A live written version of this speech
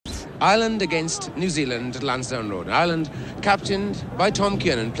Ireland against New Zealand at Lansdowne Road. Ireland captained by Tom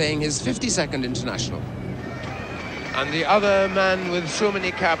Kiernan, playing his 52nd international. And the other man with so many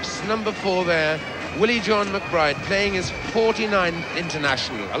caps, number 4 there, Willie John McBride, playing his 49th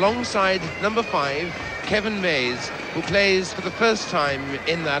international, alongside number 5, Kevin Mays, who plays for the first time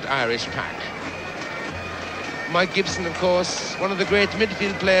in that Irish pack. Mike Gibson, of course, one of the great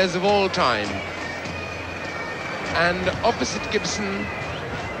midfield players of all time. And opposite Gibson,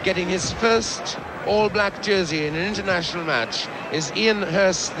 getting his first all-black jersey in an international match, is Ian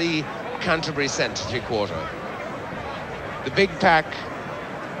Hurst, the Canterbury centre three-quarter. The big pack,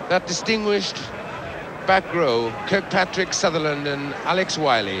 that distinguished back row, Kirkpatrick, Sutherland and Alex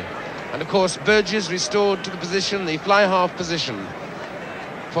Wiley. And of course, Burgess restored to the position, the fly-half position,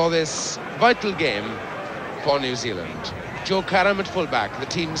 for this vital game for New Zealand. Joe Karam at fullback, the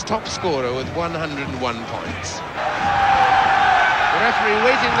team's top scorer with 101 points. The referee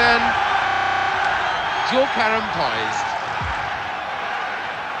waiting then, Joe Karam poised.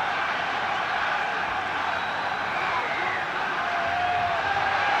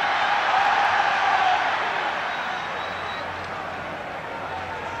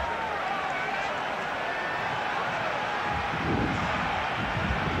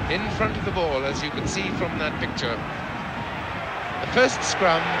 In front of the ball, as you can see from that picture. The first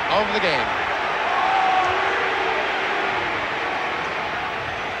scrum of the game.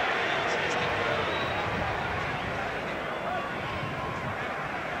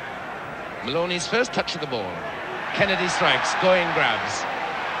 Maloney's first touch of the ball. Kennedy strikes, going grabs.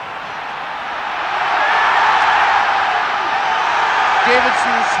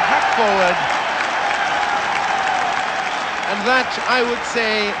 Davidson's hack forward. And that, I would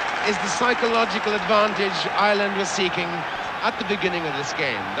say, is the psychological advantage Ireland was seeking at the beginning of this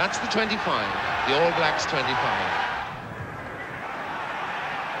game. That's the 25, the All Blacks 25.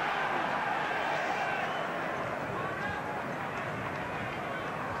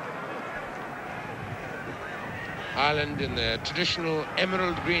 Ireland in their traditional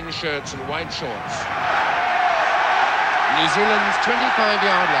emerald green shirts and white shorts. New Zealand's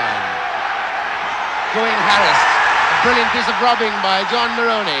 25-yard line. Going harassed. A brilliant piece of robbing by John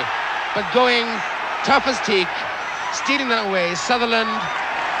Maroney, but going tough as teak, stealing that away, Sutherland.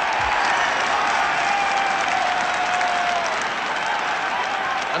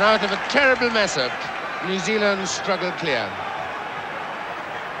 And out of a terrible mess-up, New Zealand struggled clear.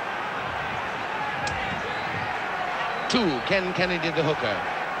 2, Ken Kennedy, the hooker.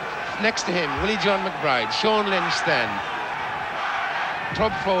 Next to him, Willie John McBride, Sean Lynch then.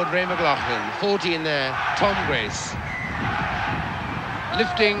 Top forward, Ray McLaughlin. 14 there, Tom Grace.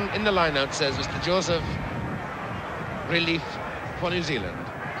 Lifting in the line-out, says Mr. Joseph. Relief for New Zealand.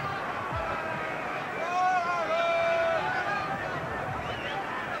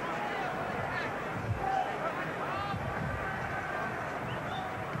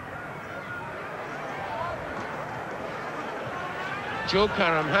 Joe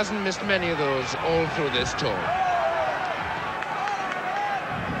Karam hasn't missed many of those all through this tour.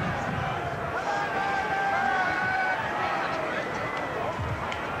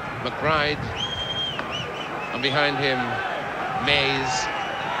 McBride, and behind him, Mays.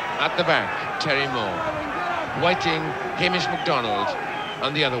 At the back, Terry Moore. Whiting, Hamish MacDonald,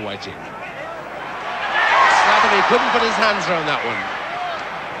 and the other Whiting. Slattery couldn't put his hands around that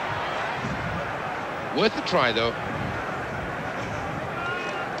one. Worth a try, though.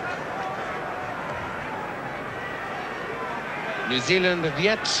 New Zealand have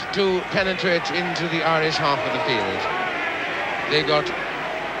yet to penetrate into the Irish half of the field. They got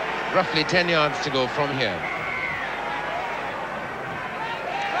roughly 10 yards to go from here.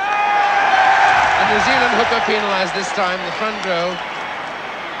 The New Zealand hooker penalised this time, the front row.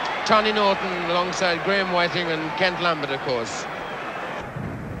 Tony Norton alongside Graham Whiting and Kent Lambert, of course.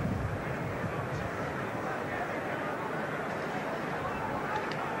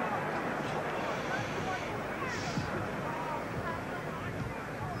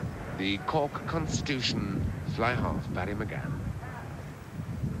 The Cork Constitution fly half, Barry McGann.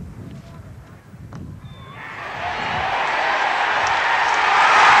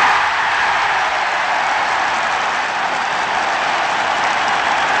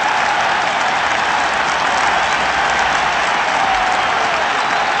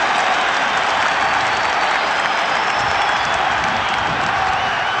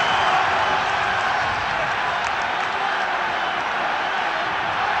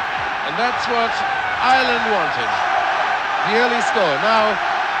 That's what Ireland wanted. The early score. Now,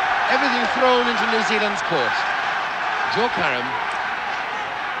 everything thrown into New Zealand's court. Joe Karam.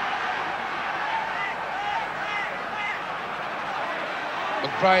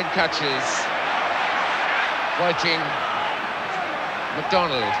 Pride catches. Whiting.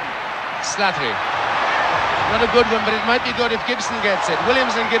 McDonald. Slattery. Not a good one, but it might be good if Gibson gets it.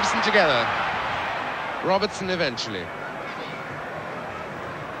 Williams and Gibson together. Robertson eventually.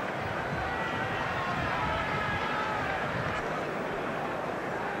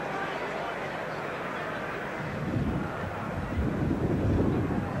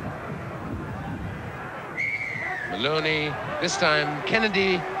 Maloney, this time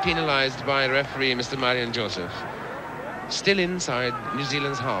Kennedy penalised by referee Mr. Marion Joseph. Still inside New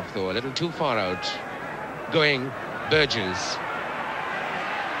Zealand's half though, a little too far out. Going Burgess.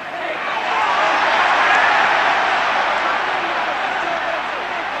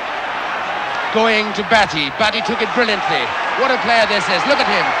 Going to Batty. Batty took it brilliantly. What a player this is. Look at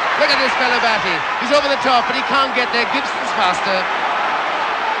him. Look at this fellow Batty. He's over the top, but he can't get there. Gibson's faster.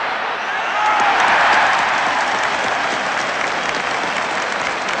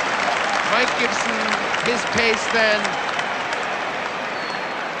 Mike Gibson, his pace then.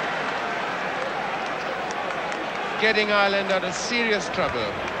 Getting Ireland out of serious trouble.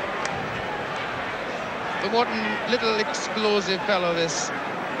 But what a little explosive fellow this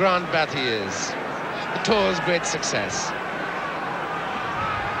Grant Batty is. The tour's great success.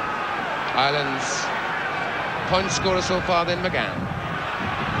 Ireland's point scorer so far then McGann.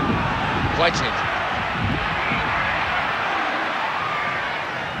 Whiting.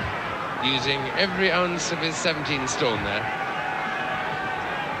 Using every ounce of his 17 stone there.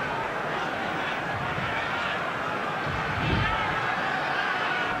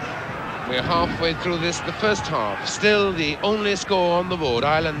 We're halfway through the first half. Still the only score on the board.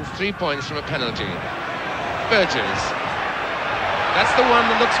 Ireland 3 points from a penalty. Burgess. That's the one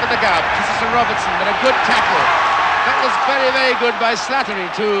that looks for the gap. This is a Robertson, but a good tackle. That was very, very good by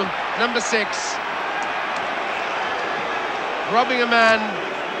Slattery to number 6. Robbing a man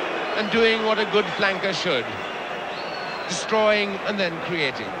and doing what a good flanker should. Destroying and then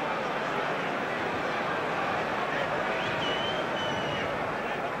creating.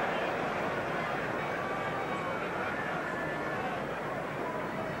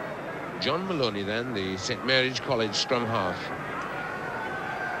 John Maloney then, the St. Mary's College scrum half.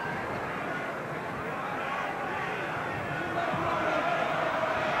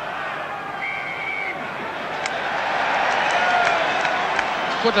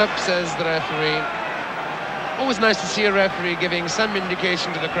 Foot up, says the referee. Always nice to see a referee giving some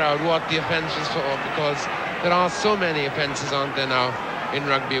indication to the crowd what the offence was for, because there are so many offences, aren't there now, in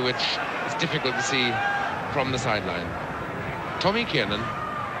rugby, which is difficult to see from the sideline. Tommy Kiernan.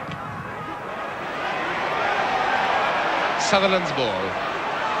 Sutherland's ball.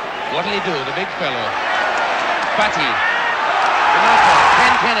 What'll he do, the big fellow? Batty.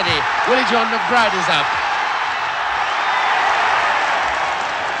 Ken Kennedy. Willie John McBride is up.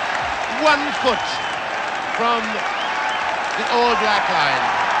 1 foot from the All Black line.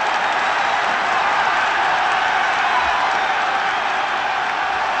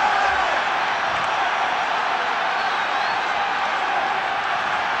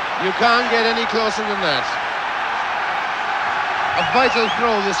 You can't get any closer than that. A vital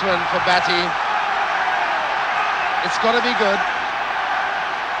throw, this one, for Batty. It's got to be good.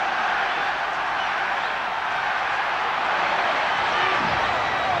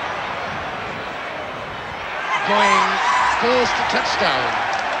 Going close to touchdown.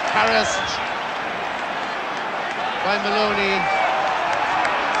 Harassed by Maloney.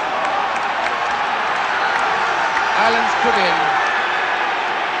 Ireland's put in.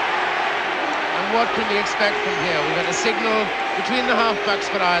 And what can we expect from here? We've had a signal between the halfbacks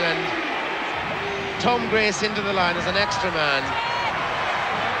for Ireland. Tom Grace into the line as an extra man.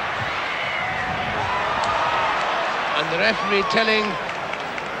 And the referee telling,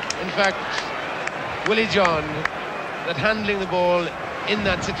 in fact, Willie John, that handling the ball in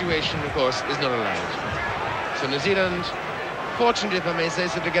that situation, of course, is not allowed. So New Zealand, fortunately, if I may say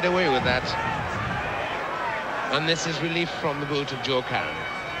so, to get away with that. And this is relief from the boot of Joe Cann.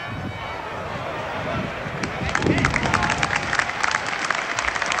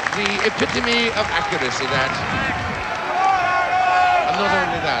 The epitome of accuracy, that. And not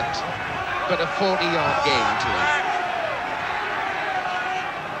only that, but a 40-yard gain too.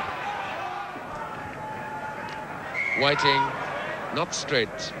 Whiting, not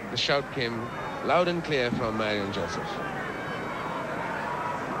straight. The shout came loud and clear from Marion Joseph.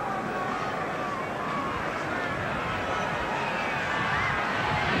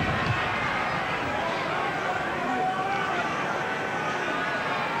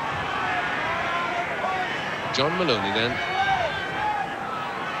 John Maloney then.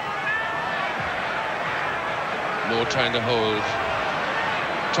 Moore trying to hold.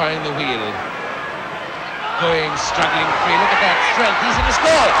 trying the wheel. Going, struggling free. Look at that strength. He's in the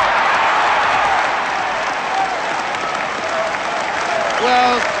score.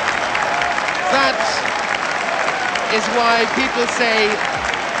 Well, that is why people say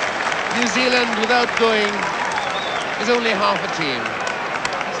New Zealand without going is only half a team.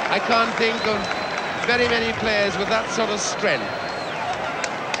 I can't think of very many players with that sort of strength.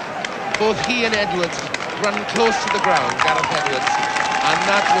 Both he and Edwards run close to the ground, Gareth Edwards, and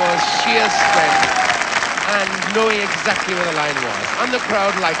that was sheer strength and knowing exactly where the line was. And the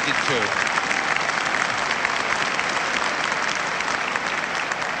crowd liked it too.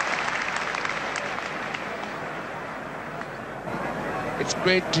 It's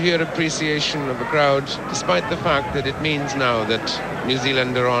great to hear appreciation of the crowd, despite the fact that it means now that New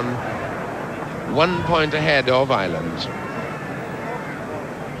Zealand are on 1 point ahead of Ireland.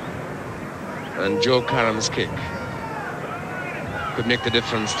 And Joe Karam's kick could make the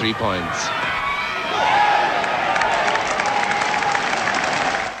difference, 3 points.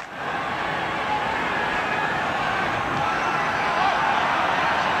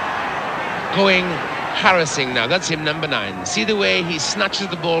 Going, harassing now, that's him, number 9. See the way he snatches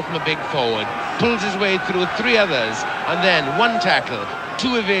the ball from a big forward, pulls his way through 3 others, and then 1 tackle,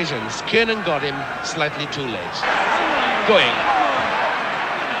 2 evasions. Kiernan got him slightly too late. Going.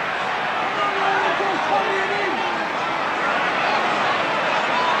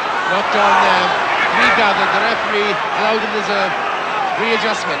 Knocked on there, regathered, the referee allowed him as a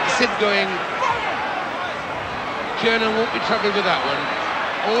readjustment. Sid going. Kiernan won't be troubled with that one.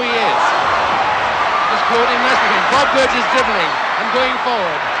 Oh, he is. Just floating nicely. Bob Burgess dribbling and going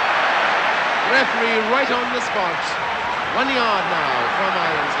forward. Referee right on the spot. 1 yard now from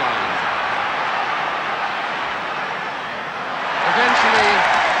Ireland's line. Eventually,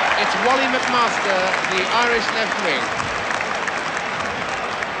 it's Wally McMaster, the Irish left wing.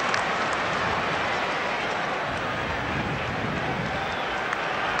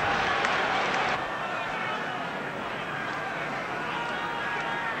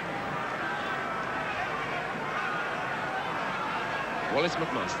 Wallace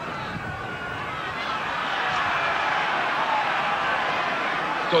McMaster.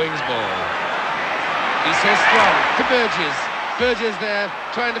 Going's ball. He's so strong to Burgess. Burgess there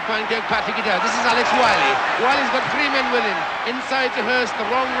trying to find Kirkpatrick it out. This is Alex Wiley. Wiley's got 3 men with him. Inside to Hurst, the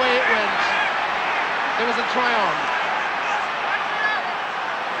wrong way it went. There was a try on.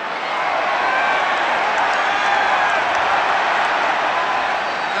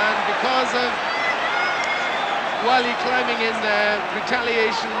 And because of Wiley climbing in there,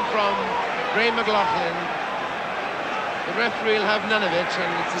 retaliation from Ray McLaughlin. The referee will have none of it,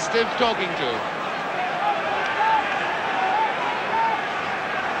 and it's a stiff talking to.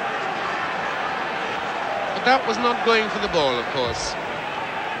 But that was not going for the ball, of course.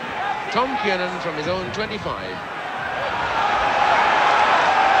 Tom Kiernan from his own 25.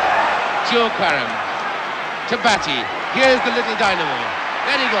 Joe Karam to Batty. Here's the little dynamo.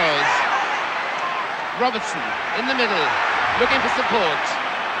 There he goes. Robertson in the middle, looking for support.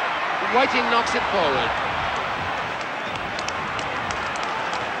 Whiting knocks it forward.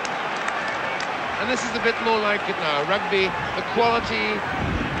 And this is a bit more like it now. Rugby, the quality,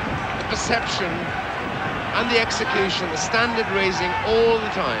 the perception, and the execution, the standard raising all the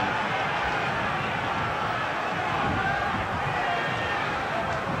time.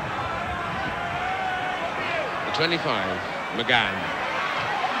 The 25, McGann.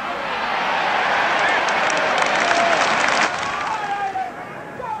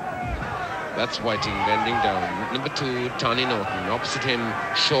 That's Whiting bending down. Number 2, Tani Norton. Opposite him,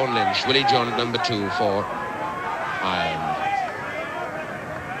 Sean Lynch. Willie John, number 2 for Ireland.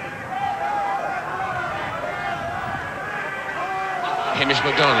 Hamish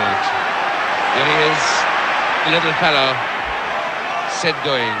MacDonald. There he is, the little fellow. Sid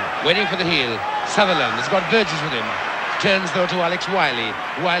going, waiting for the heel. Sutherland has got Burgess with him. Turns though to Alex Wiley.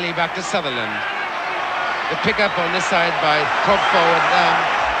 Wiley back to Sutherland. The pick-up on this side by prop forward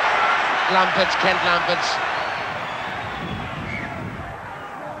Lampert, Kent Lampert.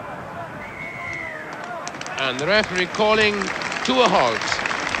 And the referee calling to a halt.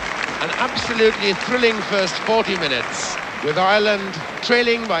 An absolutely thrilling first 40 minutes, with Ireland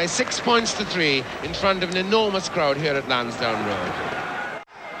trailing by 6 points to 3 in front of an enormous crowd here at Lansdowne Road.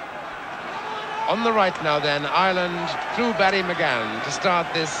 On the right now then, Ireland through Barry McGann to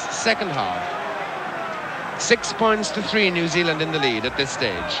start this second half. 6 points to 3, New Zealand in the lead at this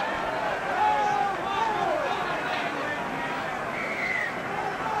stage.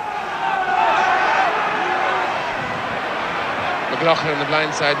 McLaughlin on the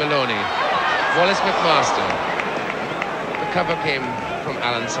blind side, Maloney. Wallace McMaster. The cover came from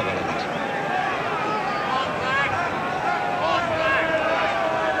Alan Sutherland.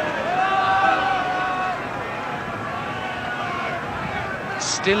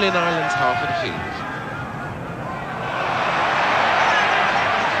 Still in Ireland's half of the field.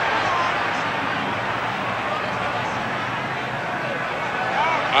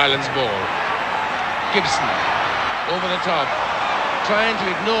 Ireland's ball. Gibson over the top, trying to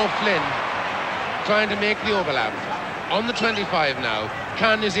ignore Flynn, trying to make the overlap. On the 25 now.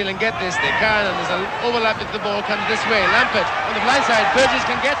 Can New Zealand get this? They can, and there's an overlap if the ball comes this way. Lampert on the blind side. Burgess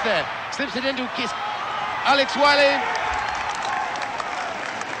can get there. Slips it into Kiss. Alex Wiley.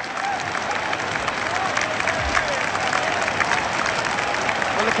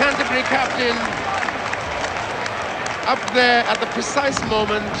 Well, the Canterbury captain up there at the precise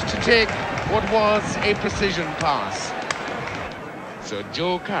moment to take what was a precision pass. So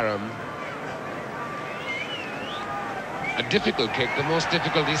Joe Karam, a difficult kick, the most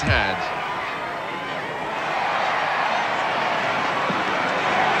difficult he's had.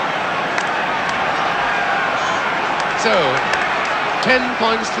 So 10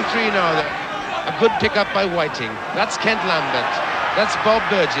 points to 3 now. A good pick up by Whiting. That's Kent Lambert. That's Bob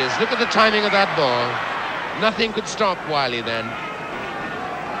Burgess. Look at the timing of that ball. Nothing could stop Wiley then.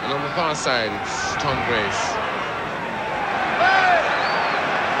 And on the far side, it's Tom Grace.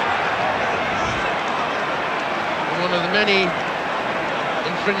 One of the many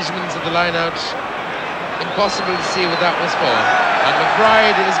infringements of the line-out. Impossible to see what that was for. And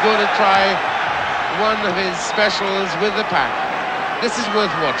McBride is going to try one of his specials with the pack. This is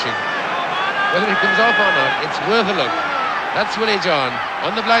worth watching. Whether it comes off or not, it's worth a look. That's Willie John.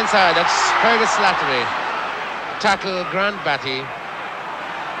 On the blind side, that's Fergus Slattery. Tackle Grant Batty.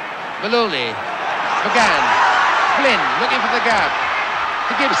 Maloney. McGann. Flynn looking for the gap.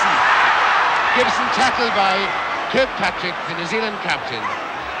 To Gibson. Gibson tackled by Kirkpatrick, the New Zealand captain.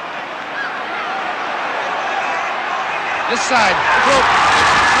 This side, broke.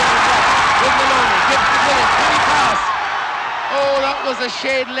 With Maloney, Gibson with it, can he pass? Oh, that was a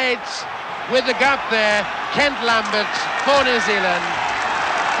shade late with the gap there. Kent Lambert for New Zealand.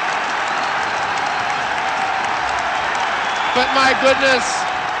 But my goodness,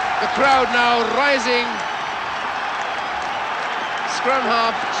 the crowd now rising. Scrum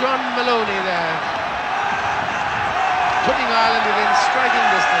half John Maloney there, putting Ireland within striking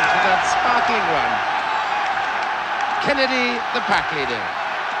distance with that sparkling run. Kennedy, the pack leader,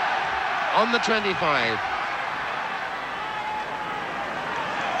 on the 25.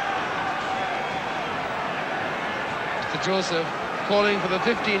 Mr. Joseph calling for the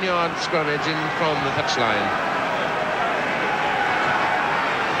 15-yard scrummage in from the touchline.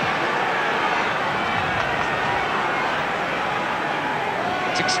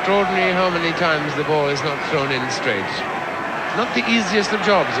 It's extraordinary how many times the ball is not thrown in straight. Not the easiest of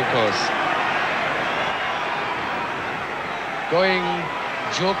jobs, of course. Going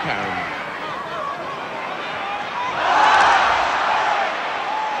Joe Karam.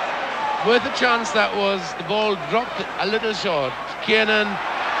 Worth a chance that was. The ball dropped a little short. Kiernan.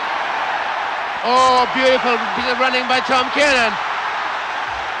 Oh, beautiful bit of running by Tom Kiernan.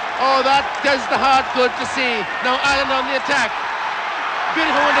 Oh, that does the heart good to see. Now Ireland on the attack.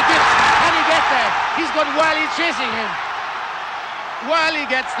 Beautiful one to Gibson. Can he get there? He's got Wiley chasing him. Wiley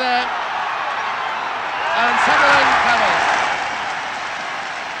gets there. And Sutherland covers.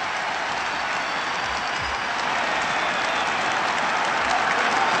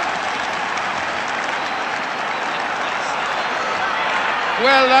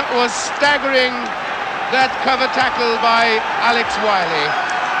 Well, that was staggering, that cover tackle by Alex Wiley,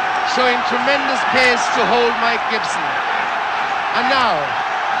 showing tremendous pace to hold Mike Gibson. And now,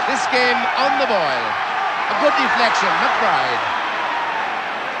 this game on the boil. A good deflection, McBride.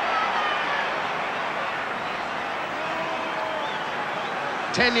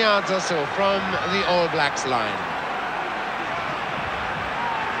 "10 yards or so from the All Blacks line.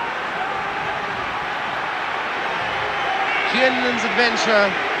 Kiernan's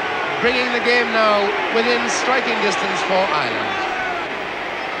adventure bringing the game now within striking distance for Ireland.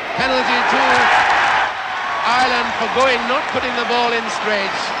 Penalty to Ireland for not putting the ball in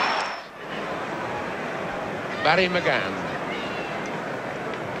straight. Barry McGann,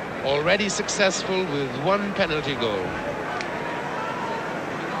 already successful with 1 penalty goal.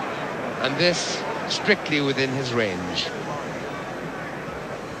 And this strictly within his range.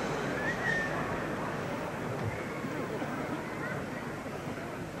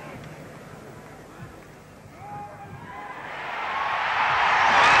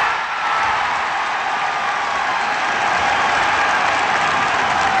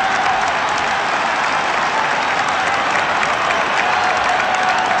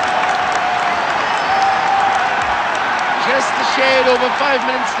 shade over 5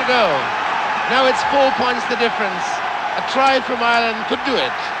 minutes to go. Now it's 4 points the difference. A try from Ireland could do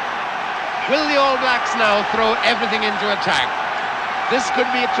it. Will the All Blacks now throw everything into attack? This could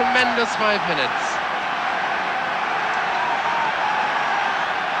be a tremendous 5 minutes.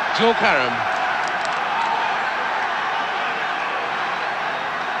 Joe Karam.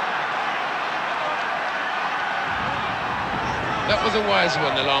 That was a wise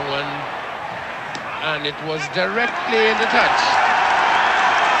one, the long one. And it was directly into touch.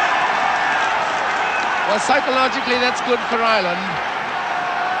 Well, psychologically, that's good for Ireland.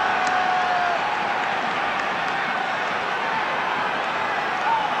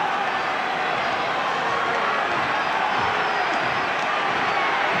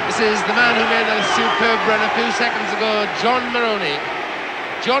 This is the man who made a superb run a few seconds ago, John Maloney.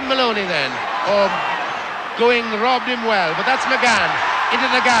 John Maloney then, robbed him well, but that's McGann. Into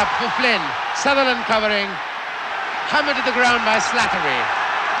the gap for Flynn. Sutherland covering. Hammered to the ground by Slattery.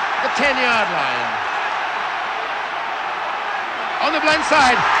 The 10-yard line. On the blind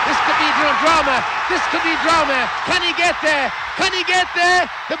side, this could be drama. This could be drama. Can he get there? Can he get there?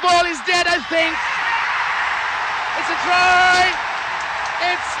 The ball is dead, I think. It's a try.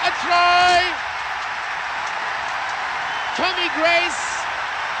 It's a try. Tommy Grace.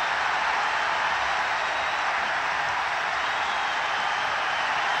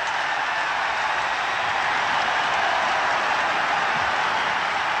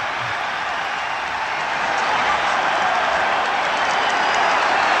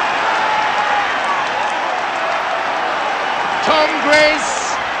 Tom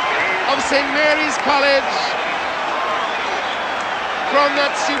Grace of St. Mary's College, from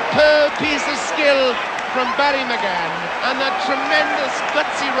that superb piece of skill from Barry McGann and that tremendous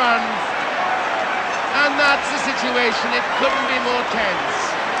gutsy run, and that's the situation. It couldn't be more tense.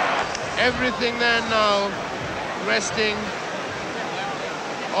 Everything then now resting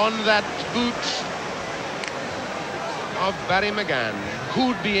on that boot of Barry McGann.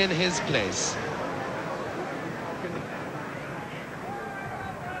 Who'd be in his place?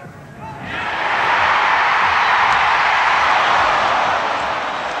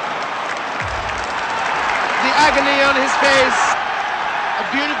 Agony on his face. A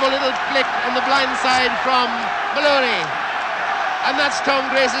beautiful little flick on the blind side from Maloney. And that's Tom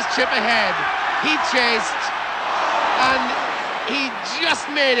Grace's chip ahead. He chased and he just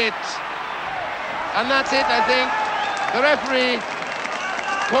made it. And that's it, I think. The referee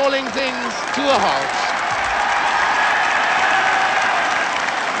calling things to a halt.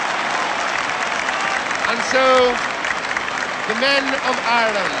 And so the men of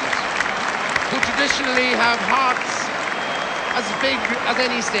Ireland, who traditionally have hearts as big as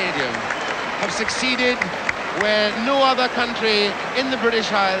any stadium, have succeeded where no other country in the British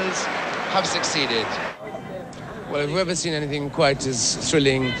Isles have succeeded. Well, have you ever seen anything quite as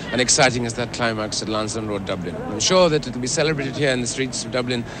thrilling and exciting as that climax at Lansdowne Road, Dublin? I'm sure that it will be celebrated here in the streets of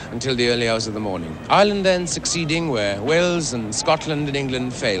Dublin until the early hours of the morning. Ireland then succeeding where Wales and Scotland and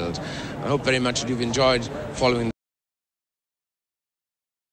England failed. I hope very much that you've enjoyed following the